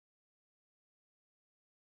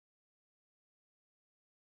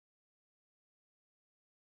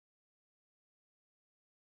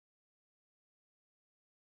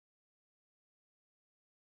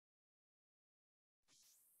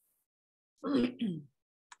Good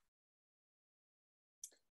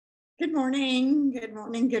morning, good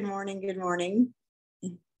morning, good morning, good morning.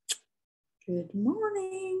 Good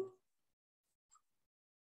morning.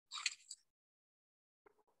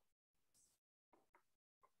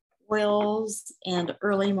 Oils and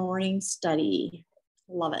early morning study.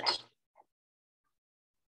 Love it.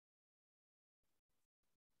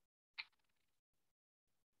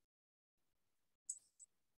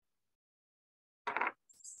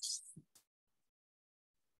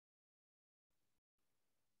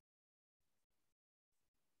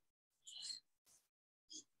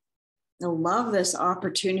 I love this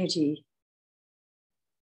opportunity.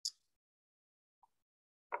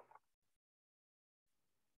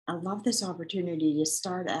 I love this opportunity to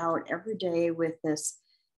start out every day with this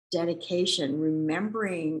dedication,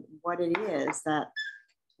 remembering what it is that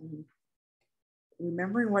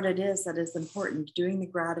is important, doing the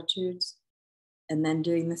gratitudes and then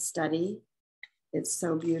doing the study. It's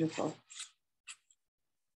so beautiful.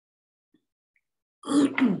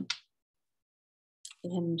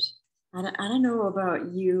 And I don't know about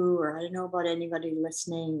you, or I don't know about anybody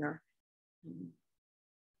listening, or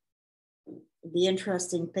the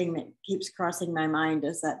interesting thing that keeps crossing my mind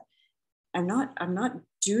is that I'm not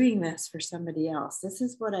doing this for somebody else. This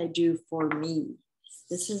is what I do for me.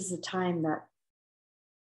 This is the time that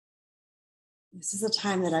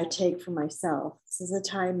I take for myself. This is a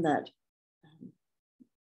time that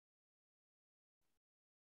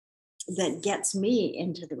that gets me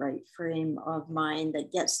into the right frame of mind,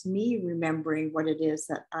 that gets me remembering what it is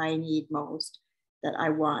that I need most, that I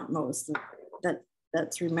want most,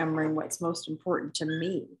 that's remembering what's most important to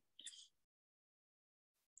me.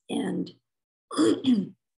 And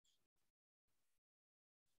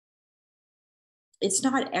it's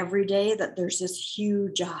not every day that there's this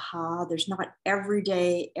huge aha. There's not every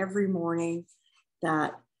day, every morning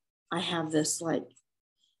that I have this like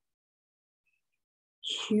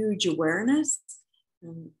huge awareness.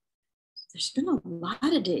 There's been a lot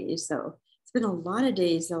of days though. It's been a lot of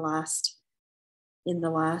days in the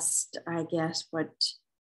last, I guess, what,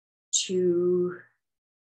 2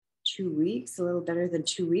 weeks, a little better than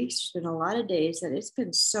 2 weeks. There's been a lot of days that it's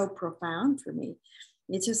been so profound for me.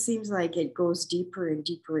 It just seems like it goes deeper and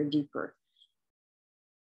deeper and deeper.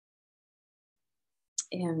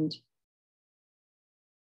 And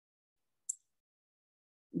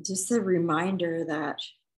just a reminder that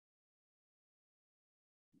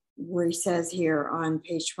where he says here on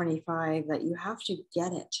page 25 that you have to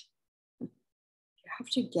get it. You have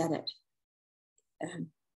to get it.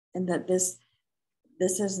 And that this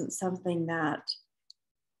isn't something that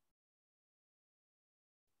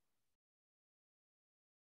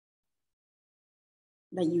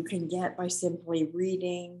you can get by simply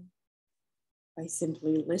reading, by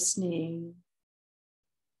simply listening,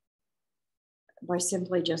 by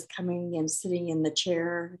simply just coming and sitting in the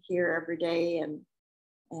chair here every day and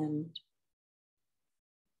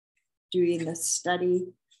doing this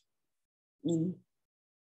study. And,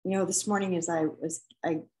 you know, this morning as I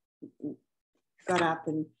got up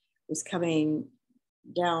and was coming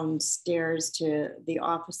downstairs to the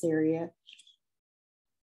office area,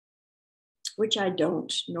 which I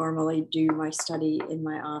don't normally do my study in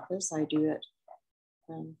my office. I do it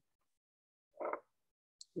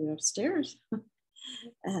upstairs.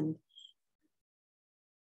 And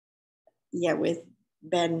yeah, with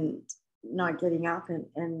Ben not getting up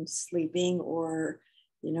and sleeping, or,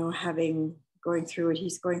 you know, going through what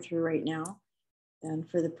he's going through right now, and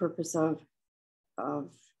for the purpose of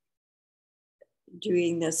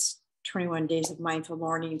doing this 21 days of mindful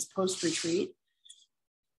mornings post-retreat,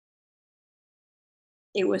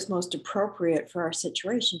 it was most appropriate for our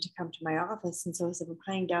situation to come to my office. And so as I'm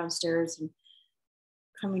coming downstairs and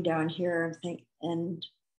coming down here and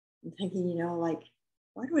thinking, you know, like,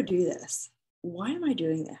 why do I do this? Why am I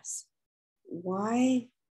doing this? Why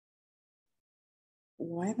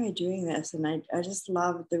am I doing this? And I just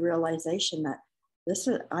love the realization that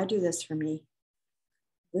I do this for me.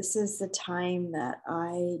 This is the time that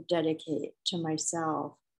I dedicate to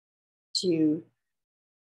myself to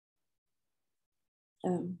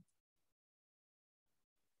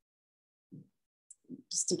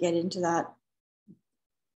just to get into that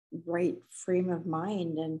right frame of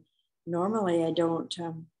mind. And normally I don't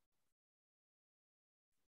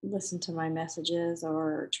listen to my messages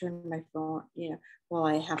or turn my phone, you know, well,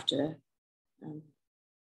 I have to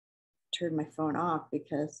turn my phone off,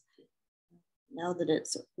 because now that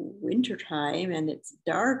it's winter time and it's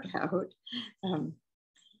dark out,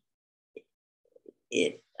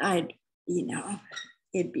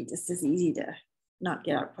 it'd be just as easy to not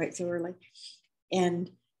get up quite so early.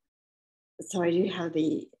 And so I do have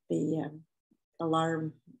the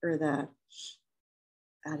alarm, or the,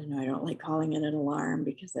 I don't know, I don't like calling it an alarm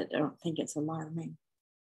because I don't think it's alarming.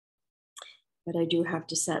 But I do have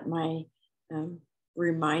to set my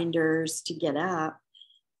reminders to get up,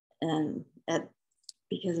 and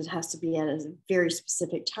because it has to be at a very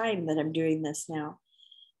specific time that I'm doing this now.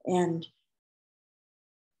 And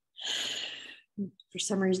for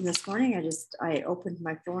some reason this morning, I opened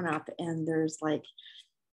my phone up and there's like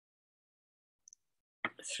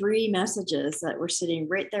 3 messages that were sitting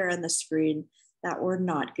right there on the screen that were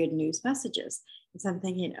not good news messages. And so I'm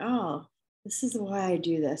thinking, oh, this is why I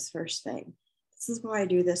do this first thing. This is why I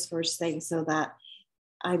do this first thing, so that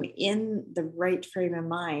I'm in the right frame of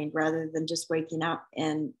mind rather than just waking up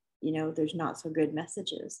and, there's not so good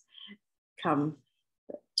messages come.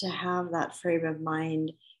 To have that frame of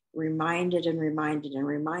mind reminded and reminded and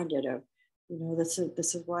reminded of, this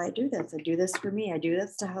is why I do this. I do this for me. I do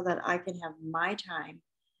this so that I can have my time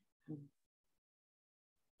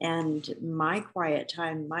and my quiet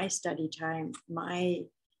time, my study time, my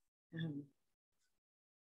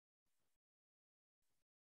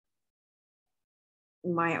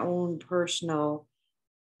my own personal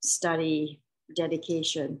study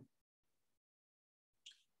dedication.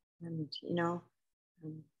 And,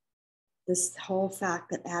 this whole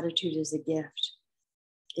fact that attitude is a gift,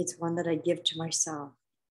 it's one that I give to myself.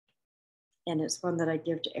 And it's one that I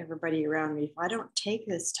give to everybody around me. If I don't take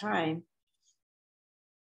this time,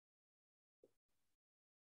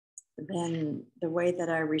 then the way that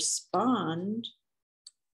I respond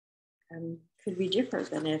could be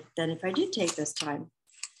different than if I did take this time.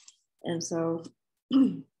 And so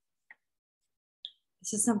this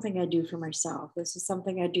is something I do for myself. This is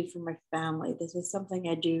something I do for my family. This is something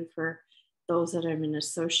I do for those that I'm in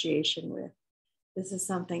association with. This is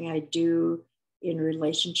something I do in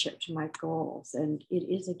relationship to my goals. And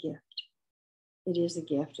it is a gift. It is a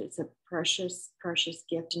gift. It's a precious, precious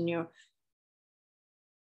gift. And you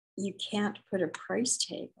can't put a price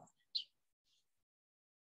tag on it.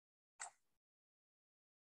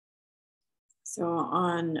 So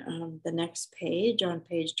on the next page, on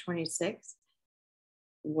page 26,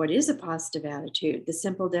 what is a positive attitude? The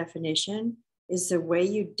simple definition is the way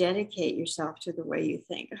you dedicate yourself to the way you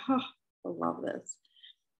think. Oh, I love this.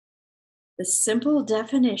 The simple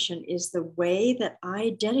definition is the way that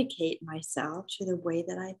I dedicate myself to the way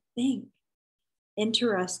that I think.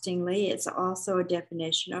 Interestingly, it's also a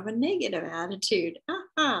definition of a negative attitude.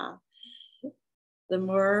 Aha. The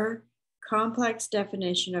more complex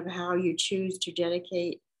definition of how you choose to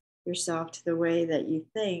dedicate yourself to the way that you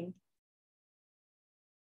think,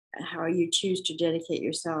 how you choose to dedicate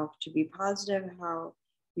yourself to be positive, how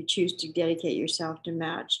you choose to dedicate yourself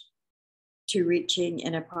to reaching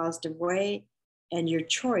in a positive way, and your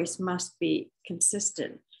choice must be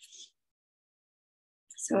consistent.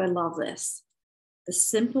 So I love this. The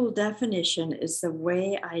simple definition is the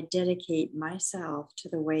way I dedicate myself to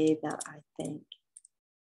the way that I think.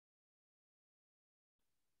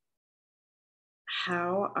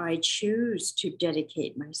 How I choose to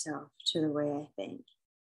dedicate myself to the way I think.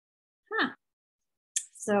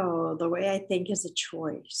 So the way I think is a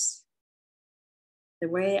choice. The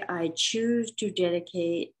way I choose to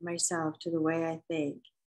dedicate myself to the way I think.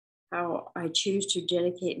 How I choose to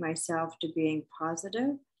dedicate myself to being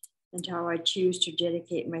positive, and how I choose to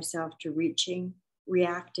dedicate myself to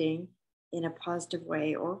reacting in a positive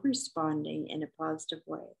way, or responding in a positive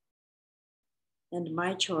way. And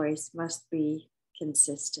my choice must be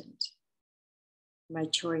consistent. My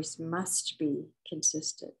choice must be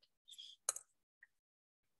consistent.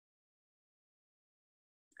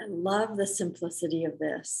 I love the simplicity of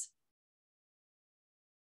this.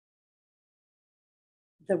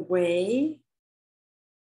 The way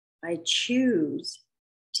I choose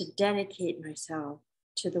to dedicate myself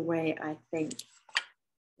to the way I think.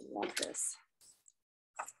 I love this.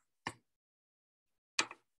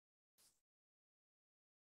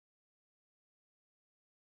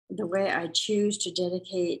 The way I choose to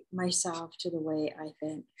dedicate myself to the way I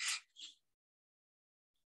think.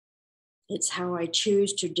 It's how I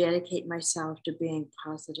choose to dedicate myself to being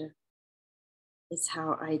positive. It's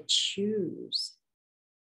how I choose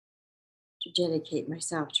to dedicate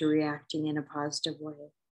myself to reacting in a positive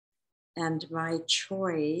way. And my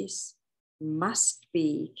choice must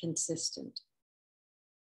be consistent.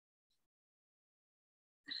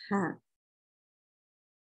 How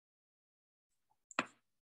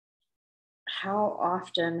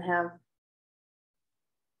often have,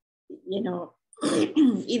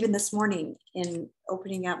 even this morning in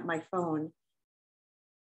opening up my phone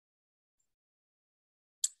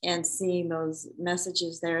and seeing those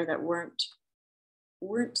messages there that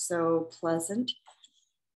weren't so pleasant,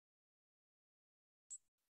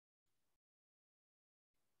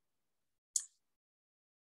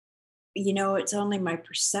 you know, it's only my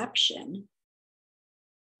perception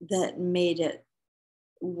that made it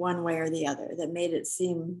one way or the other, that made it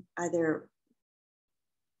seem either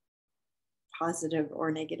positive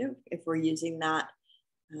or negative, if we're using that,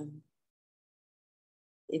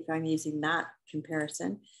 if I'm using that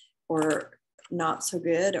comparison, or not so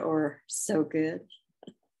good or so good.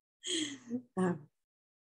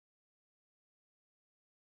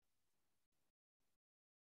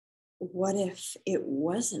 What if it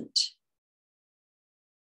wasn't?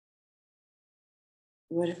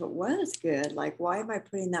 What if it was good? Like, why am I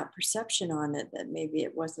putting that perception on it that maybe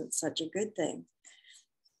it wasn't such a good thing?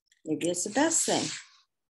 Maybe it's the best thing.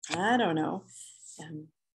 I don't know.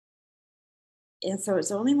 And so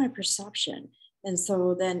it's only my perception. And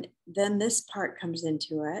so then this part comes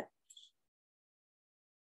into it.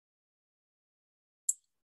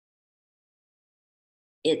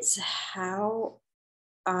 It's how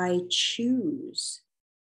I choose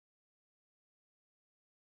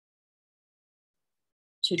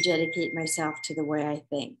to dedicate myself to the way I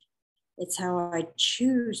think. It's how I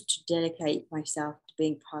choose to dedicate myself to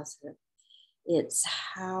being positive. It's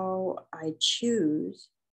how I choose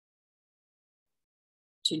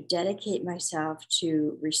to dedicate myself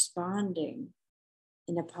to responding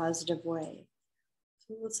in a positive way.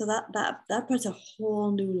 So that puts a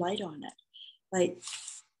whole new light on it. Like,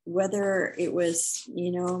 whether it was,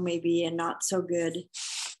 you know, maybe a not so good,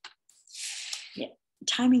 yeah,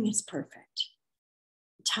 timing is perfect.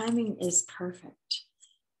 Timing is perfect.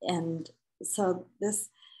 And so this,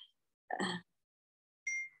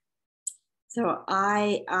 so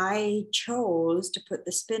I chose to put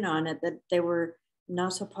the spin on it that they were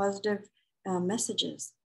not so positive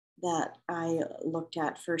messages that I looked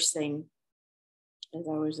at first thing as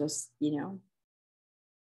I was just, you know.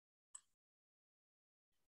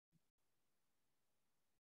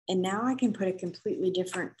 And now I can put a completely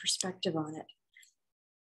different perspective on it,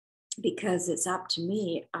 because it's up to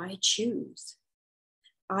me. I choose.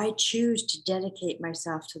 I choose to dedicate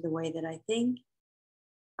myself to the way that I think.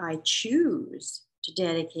 I choose to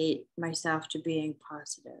dedicate myself to being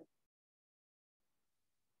positive.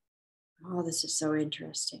 Oh, this is so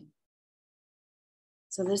interesting.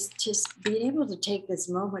 So this, just being able to take this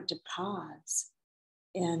moment to pause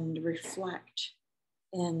and reflect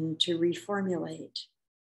and to reformulate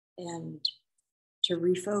and to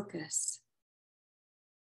refocus.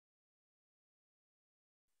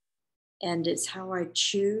 And it's how I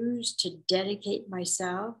choose to dedicate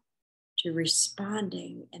myself to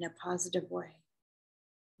responding in a positive way.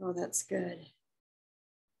 Oh, that's good.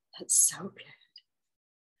 That's so good.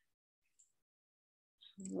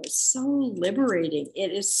 Oh, it's so liberating.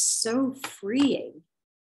 It is so freeing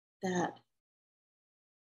that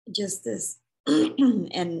just this,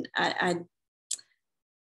 and I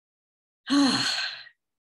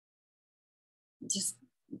just,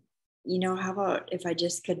 you know, how about if I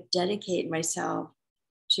just could dedicate myself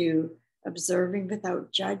to observing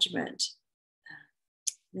without judgment?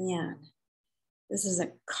 Man, this is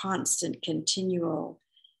a constant, continual,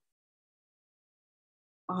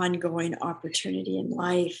 ongoing opportunity in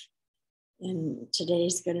life. And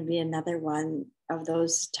today's going to be another one of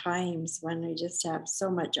those times when we just have so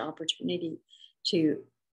much opportunity to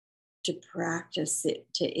practice it,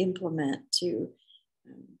 to implement, to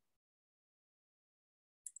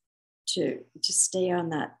stay on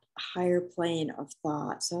that higher plane of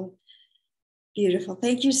thought. So beautiful.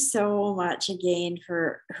 Thank you so much again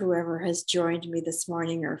for whoever has joined me this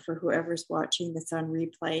morning, or for whoever's watching this on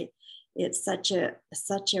replay. It's such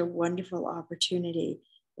a wonderful opportunity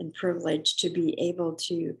and privilege to be able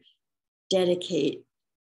to dedicate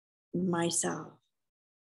myself,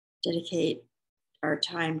 dedicate our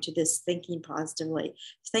time to this thinking positively.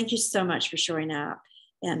 Thank you so much for showing up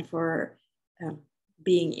and for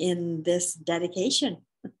being in this dedication.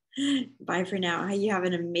 Bye for now. You have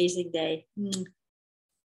an amazing day.